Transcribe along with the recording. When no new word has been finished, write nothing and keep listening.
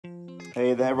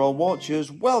Hey there, Royal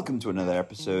Watchers. Welcome to another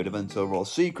episode of Untold Royal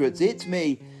Secrets. It's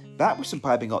me, back with some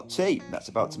piping hot tea that's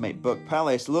about to make Buck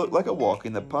Palace look like a walk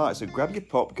in the park. So grab your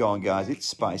popcorn, guys. It's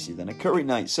spicier than a curry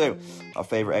night. So our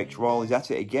favourite ex-royal is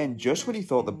at it again just when he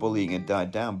thought the bullying had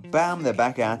died down. Bam, they're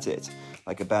back at it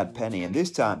like a bad penny. And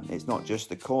this time, it's not just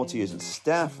the courtiers and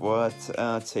staff what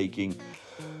are taking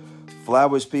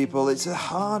flowers, people. It's a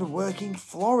hard-working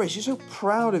florist. You're so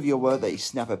proud of your work that you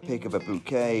snap a pic of a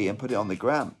bouquet and put it on the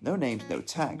gram. No names, no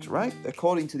tags, right?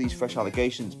 According to these fresh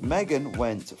allegations, Meghan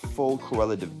went full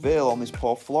Cruella de Vil on this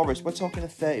poor florist. We're talking a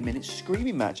 30-minute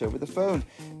screaming match over the phone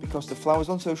because the flowers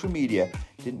on social media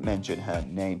didn't mention her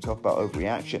name. Talk about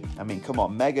overreaction. I mean, come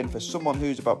on, Meghan, for someone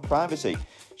who's about privacy,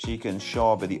 she can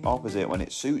sure be the opposite when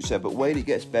it suits her. But wait, it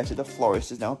gets better. The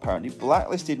florist has now apparently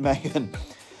blacklisted Meghan.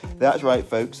 That's right,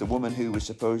 folks, the woman who was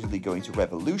supposedly going to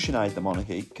revolutionise the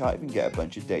monarchy can't even get a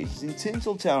bunch of daisies in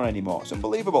Tinseltown anymore. It's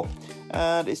unbelievable.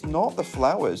 And it's not the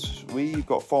flowers. We've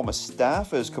got former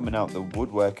staffers coming out the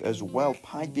woodwork as well,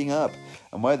 piping up.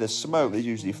 And where there's smoke, there's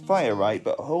usually fire, right?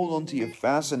 But hold on to your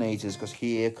fascinators, because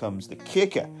here comes the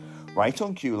kicker. Right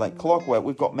on cue, like clockwork,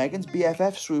 we've got Meghan's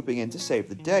BFF swooping in to save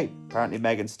the day. Apparently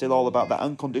Meghan's still all about that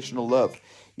unconditional love.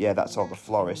 Yeah, that's all the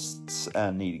florists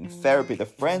needing therapy. The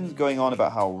friends going on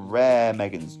about how rare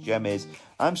Meghan's gem is.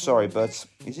 I'm sorry, but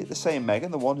is it the same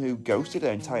Meghan, the one who ghosted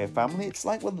her entire family? It's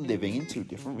like we're living in two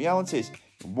different realities.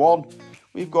 In one,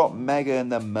 we've got Meghan,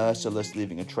 the merciless,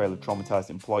 leaving a trail of traumatised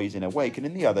employees in her wake, and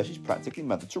in the other, she's practically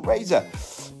Mother Teresa.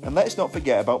 And let's not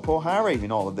forget about poor Harry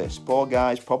in all of this. Poor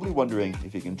guy's probably wondering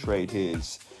if he can trade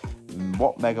his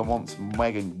what Meghan wants,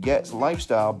 Meghan gets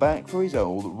lifestyle back for his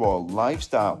old royal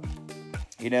lifestyle.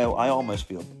 You know, I almost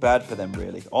feel bad for them,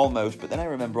 really. Almost, but then I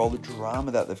remember all the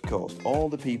drama that they've caused, all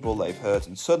the people they've hurt,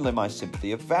 and suddenly my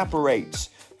sympathy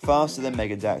evaporates faster than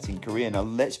Meghan's acting career. Now,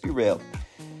 let's be real.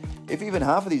 If even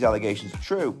half of these allegations are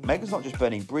true, Meghan's not just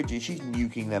burning bridges, she's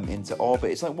nuking them into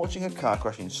orbit. It's like watching a car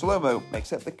crash in slow-mo,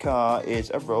 except the car is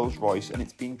a Rolls Royce and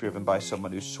it's being driven by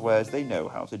someone who swears they know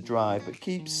how to drive, but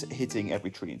keeps hitting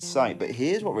every tree in sight. But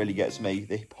here's what really gets me,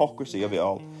 the hypocrisy of it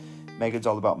all. Meghan's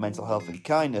all about mental health and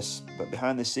kindness, but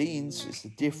behind the scenes, it's a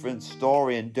different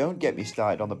story, and don't get me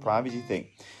started on the privacy thing.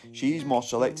 She's more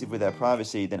selective with her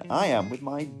privacy than I am with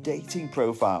my dating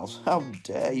profiles. How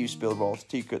dare you spill royal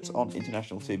secrets on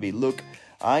international TV? Look,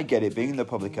 I get it, being in the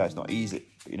public eye is not easy,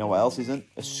 but you know what else isn't?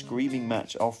 A screaming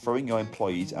match of throwing your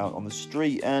employees out on the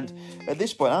street, and at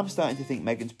this point, I'm starting to think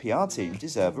Meghan's PR team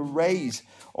deserve a raise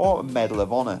or a Medal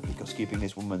of Honor, because keeping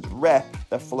this woman's rep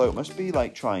afloat must be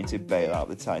like trying to bail out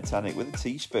the Titanic with a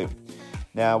teaspoon.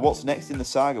 Now, what's next in the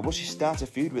saga? Will she start a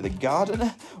feud with a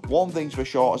gardener? One thing's for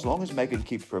sure, as long as Meghan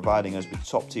keeps providing us with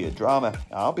top-tier drama,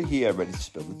 I'll be here ready to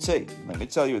spill the tea. Let me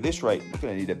tell you, at this rate, we're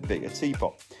going to need a bigger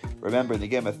teapot. Remember, in the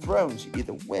Game of Thrones, you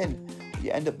either win or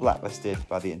you end up blacklisted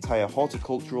by the entire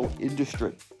horticultural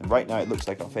industry. And right now, it looks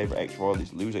like our favourite ex-royal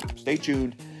is losing. Stay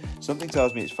tuned. Something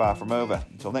tells me it's far from over.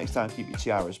 Until next time, keep your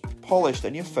tiaras polished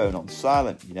and your phone on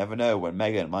silent. You never know when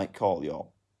Meghan might call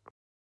y'all.